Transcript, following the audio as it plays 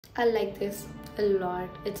I like this a lot.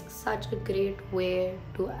 It's such a great way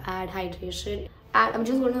to add hydration. And I'm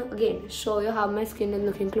just gonna again show you how my skin is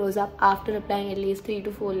looking close up after applying at least 3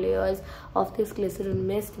 to 4 layers of this glycerin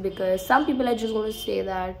mist, because some people are just gonna say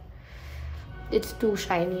that it's too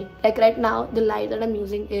shiny. Like right now the light that I'm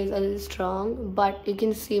using is a little strong, but you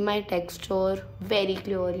can see my texture very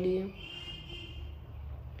clearly.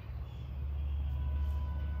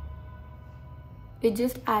 It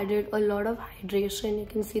just added a lot of hydration. You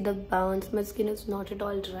can see the bounce. My skin is not at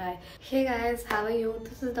all dry. Hey guys, how are you?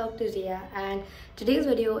 This is Dr. Riya, and today's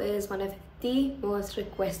video is one of the most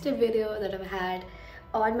requested video that I've had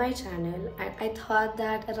on my channel. And I thought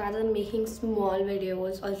that rather than making small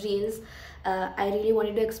videos or reels, I really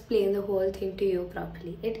wanted to explain the whole thing to you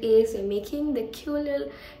properly. It is making the cute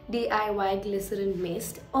little DIY glycerin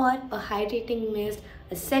mist, or a hydrating mist,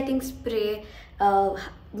 a setting spray,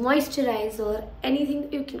 moisturizer,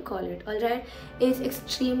 anything you can call it. All right, it's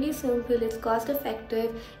extremely simple, it's cost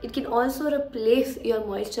effective, it can also replace your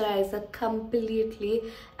moisturizer completely,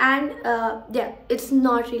 and yeah, it's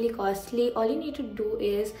not really costly. All you need to do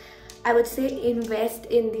is, I would say, invest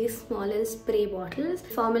in these smaller spray bottles.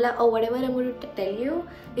 Formula or whatever I'm going to tell you,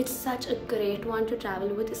 it's such a great one to travel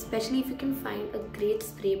with, especially if you can find a great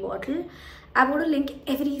spray bottle. I'm going to link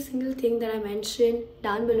every single thing that I mentioned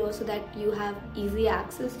down below so that you have easy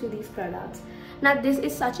access to these products. Now this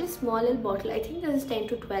is such a small little bottle. I think this is 10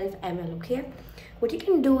 to 12 ml, okay? What you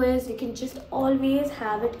can do is you can just always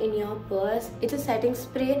have it in your purse. It's a setting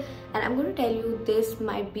spray, and I'm going to tell you this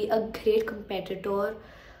might be a great competitor,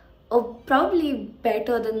 or probably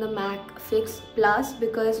better than the MAC Fix Plus,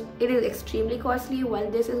 because it is extremely costly,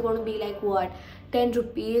 while this is going to be like what, 10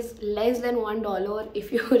 rupees, less than $1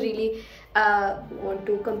 if you really want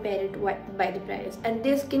to compare it by the price. And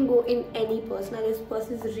this can go in any purse. Now this purse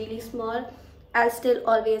is really small. I'll still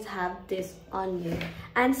always have this on me,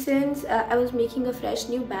 and since I was making a fresh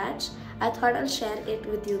new batch, I thought I'll share it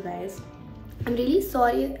with you guys. I'm really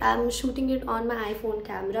sorry, I'm shooting it on my iPhone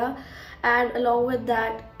camera, and along with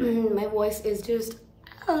that my voice is just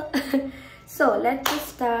so let's just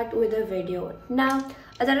start with the video. Now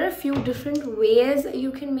there are a few different ways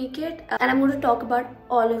you can make it, and I'm going to talk about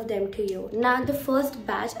all of them to you. Now the first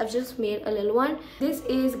batch, I've just made a little one. This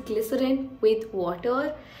is glycerin with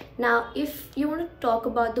water. Now if you want to talk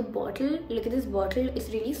about the bottle, look at this bottle. It's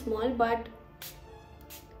really small, but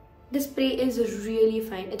the spray is really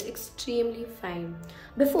fine. It's extremely fine.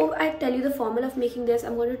 Before I tell you the formula of making this,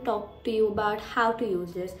 I'm going to talk to you about how to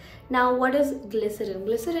use this. Now what is glycerin?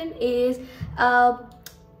 Glycerin is a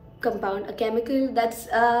compound, a chemical that's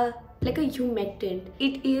like a humectant.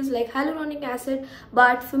 It is like hyaluronic acid,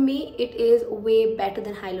 but for me it is way better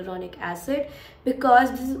than hyaluronic acid,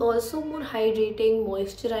 because this is also more hydrating,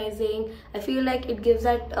 moisturizing. I feel like it gives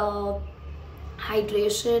that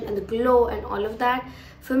hydration and the glow and all of that.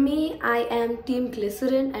 For me, I am team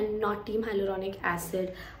glycerin and not team hyaluronic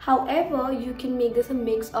acid. However, you can make this a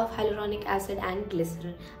mix of hyaluronic acid and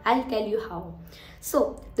glycerin. I'll tell you how.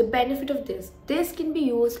 So the benefit of this can be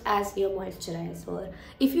used as your moisturizer.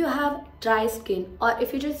 If you have dry skin, or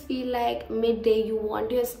if you just feel like midday you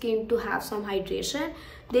want your skin to have some hydration,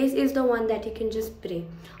 this is the one that you can just spray.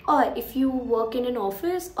 Or if you work in an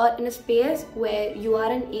office or in a space where you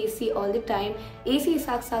are in AC all the time, AC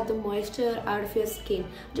sucks out the moisture out of your skin.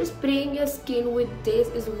 Just spraying your skin with this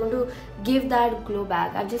is going to give that glow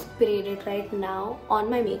back. I've just sprayed it right now on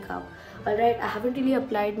my makeup. Alright, I haven't really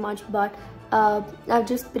applied much, but I've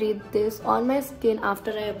just sprayed this on my skin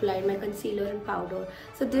after I applied my concealer and powder.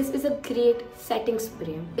 So this is a great setting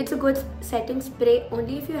spray. It's a good setting spray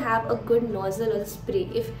only if you have a good nozzle or spray.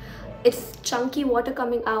 If it's chunky water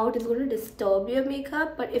coming out, it's going to disturb your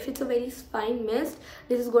makeup, but if it's a very fine mist,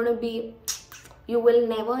 this is going to be, you will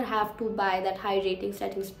never have to buy that hydrating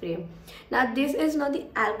setting spray. Now this is not the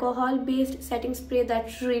alcohol based setting spray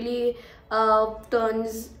that really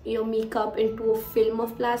turns your makeup into a film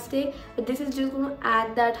of plastic, but this is just going to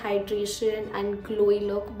add that hydration and glowy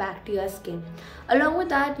look back to your skin. Along with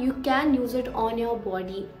that, you can use it on your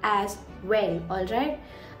body as well. All right,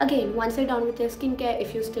 again, once you're done with your skincare,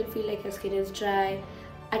 if you still feel like your skin is dry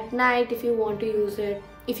at night, if you want to use it,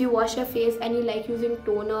 if you wash your face and you like using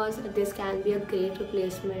toners, this can be a great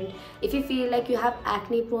replacement. If you feel like you have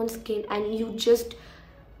acne prone skin and you just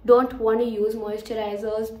don't want to use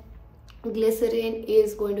moisturizers, glycerin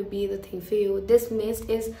is going to be the thing for you. This mist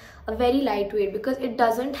is a very lightweight because it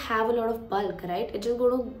doesn't have a lot of bulk, right? It's just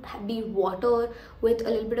going to be water with a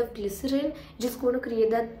little bit of glycerin, just going to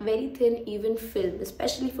create that very thin even film,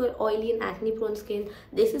 especially for oily and acne prone skin.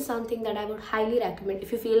 This is something that I would highly recommend.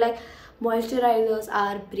 If you feel like moisturizers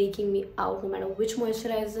are breaking me out, no matter which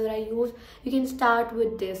moisturizer I use, you can start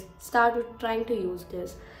with this. Start with trying to use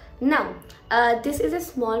this. Now this is a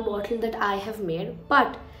small bottle that I have made,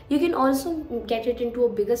 but you can also get it into a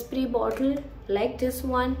bigger spray bottle like this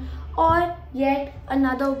one, or yet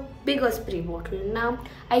another bigger spray bottle. Now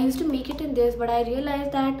I used to make it in this, but I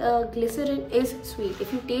realized that glycerin is sweet.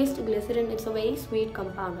 If you taste glycerin, it's a very sweet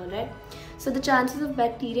compound, alright? So the chances of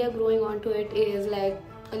bacteria growing onto it is like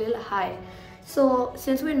a little high. So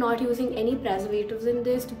since we're not using any preservatives in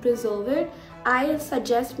this to preserve it, I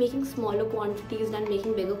suggest making smaller quantities than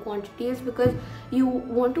making bigger quantities, because you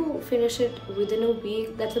want to finish it within a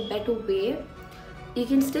week. That's a better way. You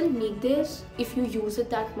can still make this if you use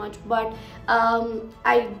it that much, but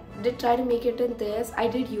I did try to make it in this. I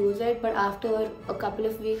did use it, but after a couple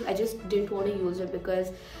of weeks I just didn't want to use it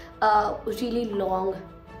because really long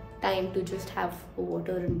time to just have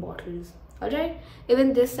water in bottles. Alright,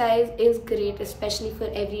 even this size is great, especially for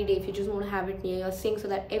every day if you just want to have it near your sink so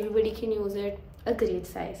that everybody can use it. A great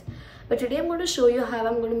size. But today I'm going to show you how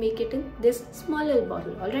I'm going to make it in this small little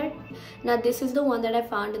bottle. Alright, now this is the one that I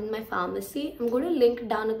found in my pharmacy. I'm going to link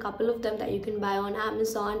down a couple of them that you can buy on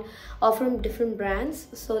Amazon or from different brands,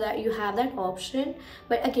 so that you have that option.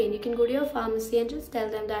 But again, you can go to your pharmacy and just tell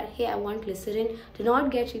them that, hey, I want glycerin. Do not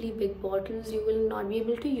get really big bottles, you will not be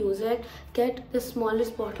able to use it. Get the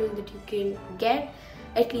smallest bottle that you can get,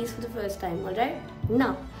 at least for the first time. Alright,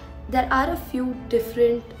 now there are a few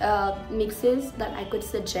different mixes that I could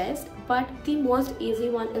suggest, but the most easy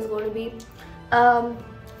one is going to be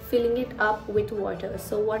filling it up with water.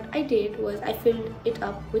 So what I did was I filled it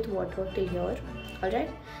up with water till here, alright,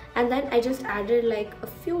 and then I just added like a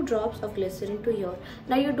few drops of glycerin to here.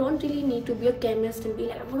 Now you don't really need to be a chemist and be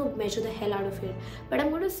like, I'm going to measure the hell out of it, but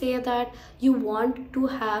I'm going to say that you want to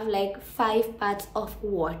have like 5 parts of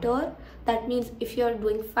water. That means if you're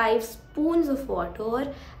doing 5 spoons of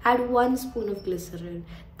water, add 1 spoon of glycerin.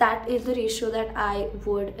 That is the ratio that I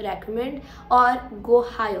would recommend, or go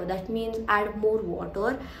higher. That means add more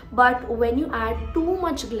water. But when you add too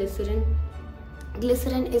much glycerin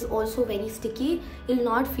is also very sticky. You'll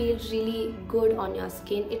not feel really good on your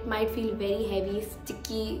skin. It might feel very heavy,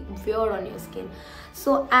 sticky, weird on your skin.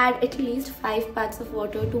 So add at least 5 parts of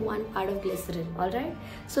water to 1 part of glycerin. Alright,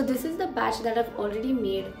 so this is the batch that I've already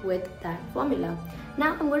made with that formula.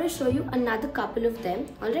 Now I'm going to show you another couple of them.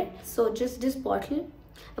 Alright, so just this bottle,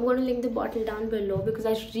 I'm going to link the bottle down below because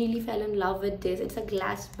I really fell in love with this. It's a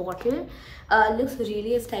glass bottle, looks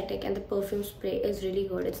really aesthetic, and the perfume spray is really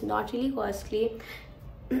good. It's not really costly.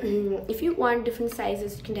 If you want different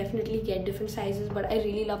sizes, you can definitely get different sizes, but I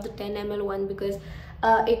really love the 10 ml one because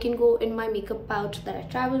it can go in my makeup pouch that I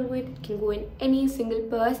travel with. It can go in any single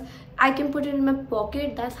purse. I can put it in my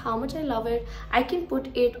pocket. That's how much I love it. I can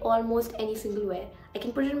put it almost any single where. I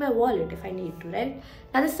can put it in my wallet if I need to, right?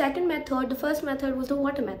 Now the second method, the first method was the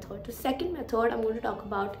water method. The second method I'm going to talk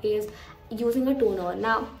about is using a toner.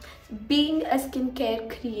 Now, being a skincare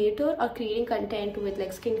creator or creating content with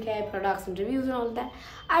like skincare products and reviews and all that,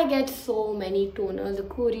 I get so many toners, the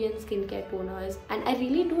Korean skincare toners, and I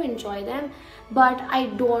really do enjoy them, but I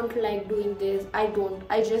don't like doing this. I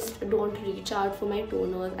just don't reach out for my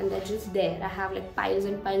toners, and they're just there. I have like piles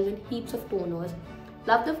and piles and heaps of toners.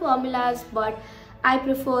 Love the formulas, but I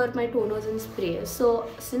prefer my toners and sprays. So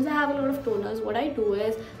since I have a lot of toners, what I do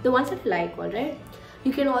is the ones that I like, alright?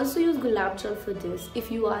 You can also use gulab jal for this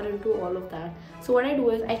if you are into all of that. So what I do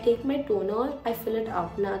is I take my toner, I fill it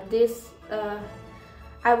up. Now this,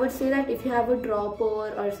 I would say that if you have a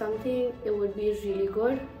dropper or something, it would be really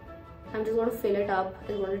good. I'm just going to fill it up.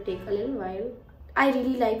 It's going to take a little while. I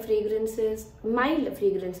really like fragrances, mild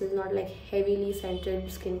fragrances, not like heavily scented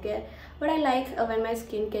skincare, but I like when my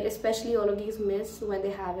skincare, especially all of these mists, when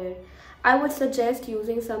they have it. I would suggest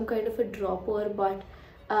using some kind of a dropper, but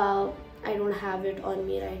I don't have it on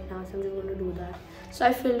me right now, so I'm just going to do that. So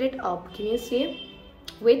I filled it up, can you see,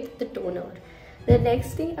 with the toner. The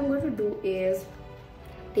next thing I'm going to do is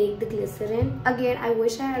take the glycerin. Again, I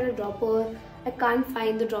wish I had a dropper. I can't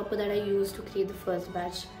find the dropper that I used to create the first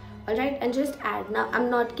batch. Alright, and just add. Now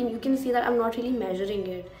I'm not, you can see that I'm not really measuring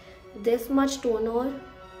it. This much toner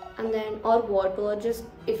and then, or water, just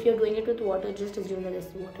if you're doing it with water, just assume that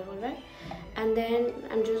it's water. Alright, and then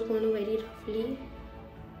I'm just going to very roughly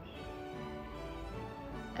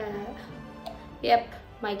yep,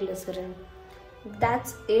 my glycerin.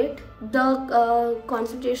 that's it. The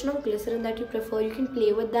concentration of glycerin that you prefer, you can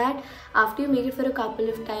play with that. After you make it for a couple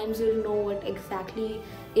of times, you'll know what exactly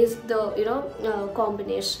is the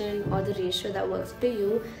combination or the ratio that works for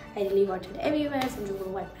you. I really got it everywhere, so I'm just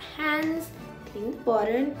gonna wipe my hands, clean the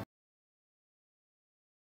bottle.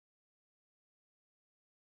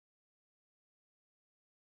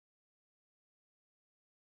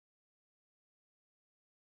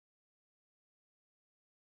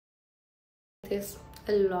 This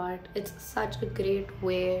a lot. It's such a great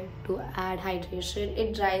way to add hydration.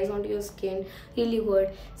 It dries onto your skin really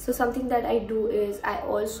good. So something that I do is I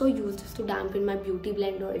also use this to dampen my beauty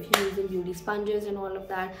blender. If you're using beauty sponges and all of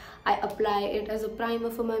that, I apply it as a primer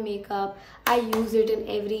for my makeup. I use it in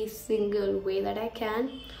every single way that I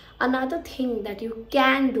can. Another thing that you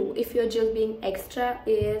can do if you're just being extra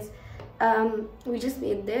is we just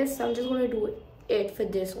made this, so I'm just going to do it for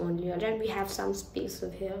this only. Alright, we have some space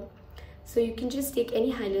over here. So you can just take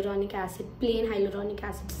any hyaluronic acid, plain hyaluronic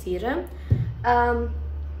acid serum,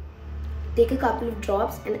 take a couple of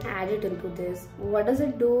drops and add it into this. What does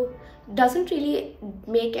it do? Doesn't really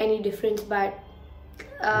make any difference, but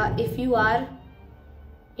if you are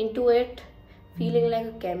into it, feeling like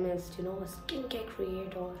a chemist, a skincare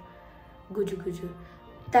creator, guju,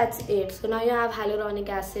 that's it. So now you have hyaluronic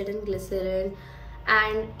acid and glycerin.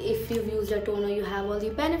 And if you've used a toner, you have all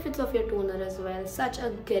the benefits of your toner as well. Such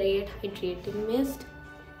a great hydrating mist.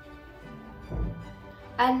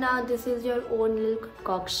 And now this is your own little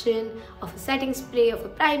concoction of a setting spray, of a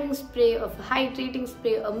priming spray, of a hydrating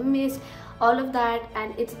spray, a mist, all of that.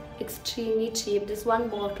 And it's extremely cheap. This one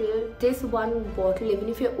bottle, even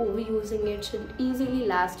if you're overusing it, should easily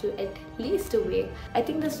last you at least a week. I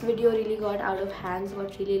think this video really got out of hands,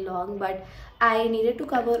 got really long, but I needed to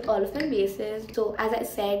cover all of my bases. So as I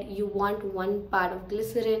said, you want 1 part of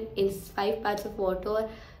glycerin in 5 parts of water.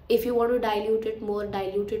 If you want to dilute it more,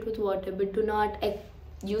 dilute it with water, but do not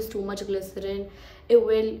use too much glycerin.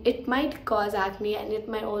 It might cause acne, and it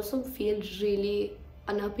might also feel really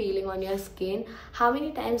unappealing on your skin. How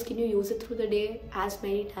many times can you use it through the day? As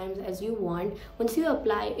many times as you want. Once you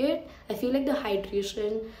apply it, I feel like the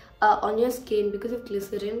hydration on your skin because of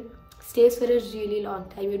glycerin stays for a really long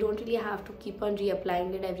time. You don't really have to keep on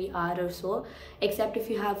reapplying it every hour or so, except if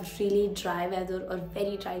you have really dry weather or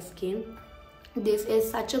very dry skin. This is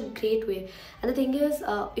such a great way. And the thing is,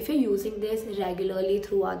 if you're using this regularly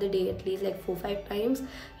throughout the day, at least like 4-5 times,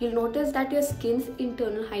 you'll notice that your skin's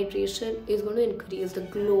internal hydration is going to increase. The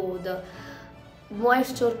glow, the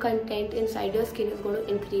moisture content inside your skin is going to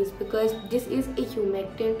increase, because this is a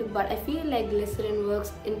humectant, but I feel like glycerin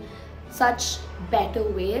works in such better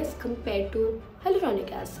ways compared to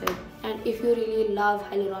hyaluronic acid. And if you really love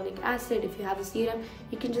hyaluronic acid, if you have a serum,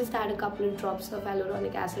 you can just add a couple of drops of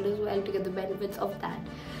hyaluronic acid as well to get the benefits of that.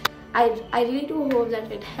 I really do hope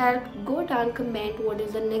that it helped. Go down, comment what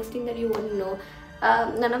is the next thing that you want to know.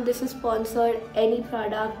 None of this is sponsored. Any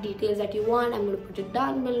product details that you want, I'm going to put it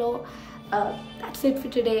down below. That's it for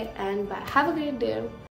today, and bye. Have a great day.